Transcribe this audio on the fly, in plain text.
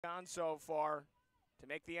On so far to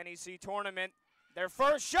make the NEC tournament. Their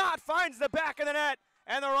first shot finds the back of the net,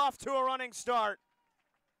 and they're off to a running start.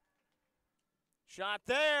 Shot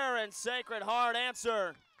there, and Sacred Heart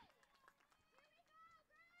answer.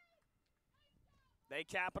 They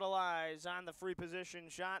capitalize on the free position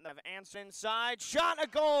shot of Anson inside, shot, a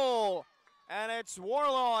goal, and it's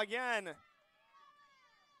Warlaw again.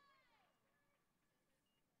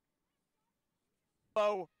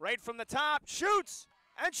 Oh, right from the top, shoots,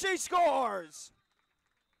 and she scores.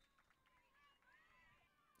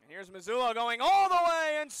 And here's Mazzullo going all the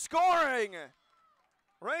way and scoring.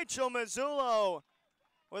 Rachel Mazzullo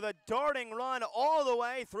with a darting run all the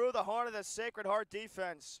way through the heart of the Sacred Heart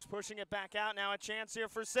defense. Pushing it back out now, a chance here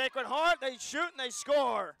for Sacred Heart. They shoot and they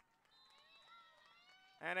score.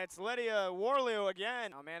 And it's LIUWLAX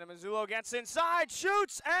again. Amanda Mazzullo gets inside,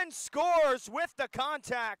 shoots, and scores with the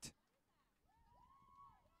contact.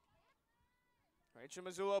 Rachel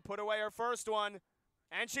Mazzullo put away her first one,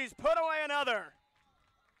 and she's put away another.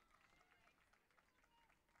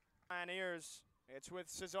 Pioneers, it's with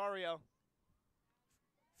Cesario.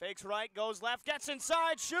 Fakes right, goes left, gets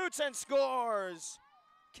inside, shoots, and scores.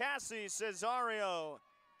 Cassie Cesario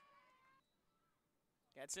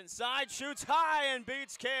gets inside, shoots high, and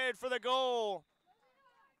beats Kidd for the goal.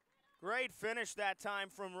 Great finish that time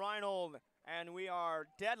from Reinhold, and we are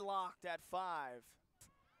deadlocked at 5.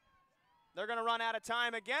 They're going to run out of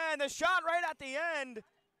time again. The shot right at the end,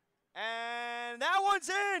 and that one's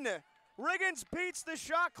in. Riggins beats the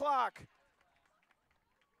shot clock.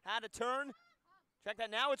 Had a turn. Check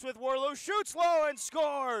that now, it's with Warlaw. Shoots low and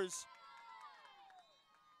scores.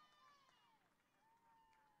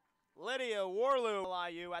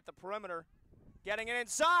 LIUWLAX LIU at the perimeter. Getting it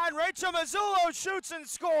inside. Rachel Mazzullo shoots and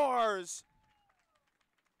scores.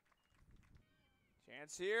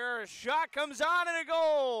 Chance here. A shot comes on and a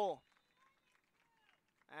goal.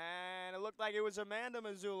 And it looked like it was Amanda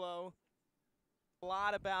Mazzullo. A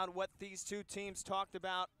lot about what these two teams talked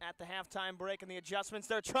about at the halftime break and the adjustments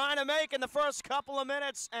they're trying to make in the first couple of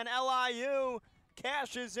minutes, and LIU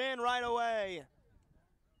cashes in right away.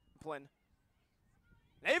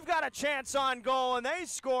 They've got a chance on goal, and they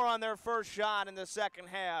score on their first shot in the second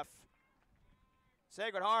half.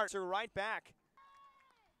 Sacred Heart are right back.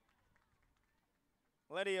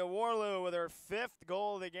 LIUWLAX with her 5th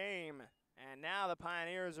goal of the game. And now the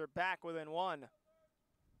Pioneers are back within 1.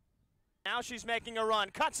 Now she's making a run,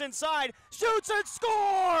 cuts inside, shoots and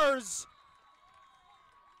scores!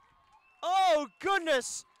 Oh,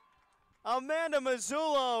 goodness! Amanda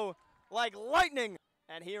Mazzullo like lightning.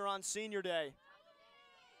 And here on Senior Day,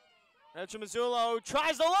 Rachel Mazzullo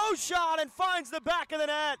tries the low shot and finds the back of the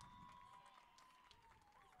net.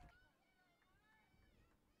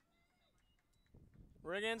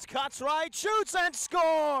 Riggins cuts right, shoots and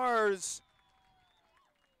scores!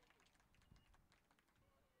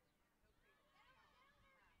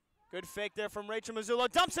 Good fake there from Rachel Mazzullo.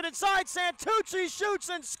 Dumps it inside. Santucci shoots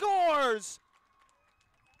and scores.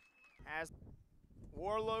 As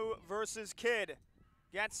Warlaw versus Kidd.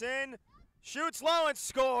 Gets in, shoots low and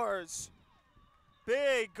scores.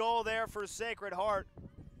 Big goal there for Sacred Heart.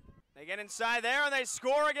 They get inside there and they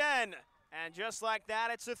score again. And just like that,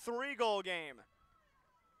 it's a 3-goal game.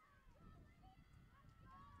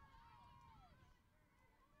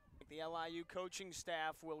 The LIU coaching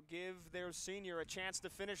staff will give their senior a chance to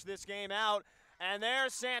finish this game out. And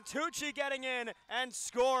there's Santucci getting in and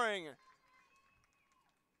scoring.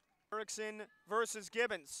 Erickson versus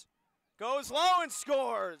Gibbons. Goes low and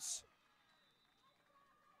scores.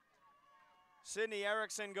 Sydney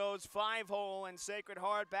Erickson goes 5-hole, and Sacred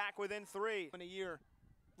Heart back within 3 in a year.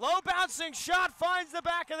 Low bouncing shot finds the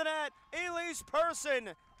back of the net. Elise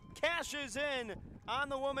Person cashes in on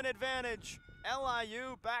the woman advantage.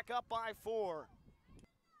 LIU back up by 4.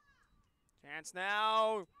 Chance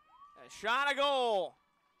now, a shot, a goal.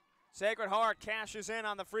 Sacred Heart cashes in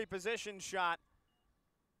on the free position shot.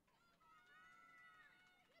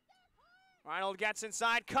 Reinhold gets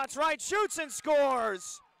inside, cuts right, shoots and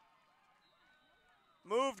scores.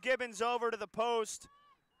 Moved Gibbons over to the post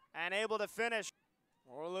and able to finish.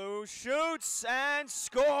 Warlaw shoots and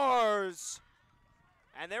scores.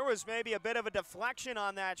 And there was maybe a bit of a deflection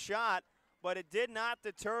on that shot, but it did not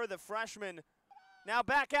deter the freshman. Now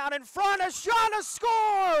back out in front, a shot, a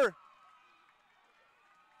score!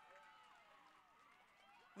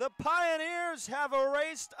 The Pioneers have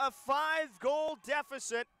erased a 5-goal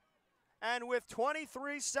deficit, and with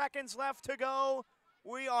 23 seconds left to go,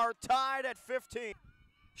 we are tied at 15.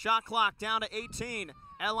 Shot clock down to 18.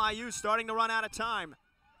 LIU starting to run out of time.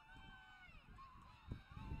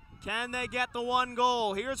 Can they get the 1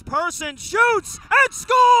 goal? Here's Person, shoots and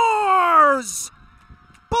scores!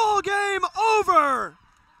 Boom! over.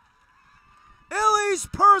 Illy's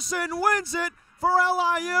Person wins it for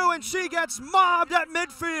LIU, and she gets mobbed at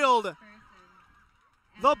midfield.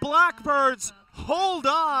 The Blackbirds hold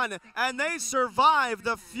on, and they survive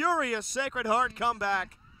the furious Sacred Heart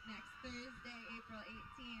comeback.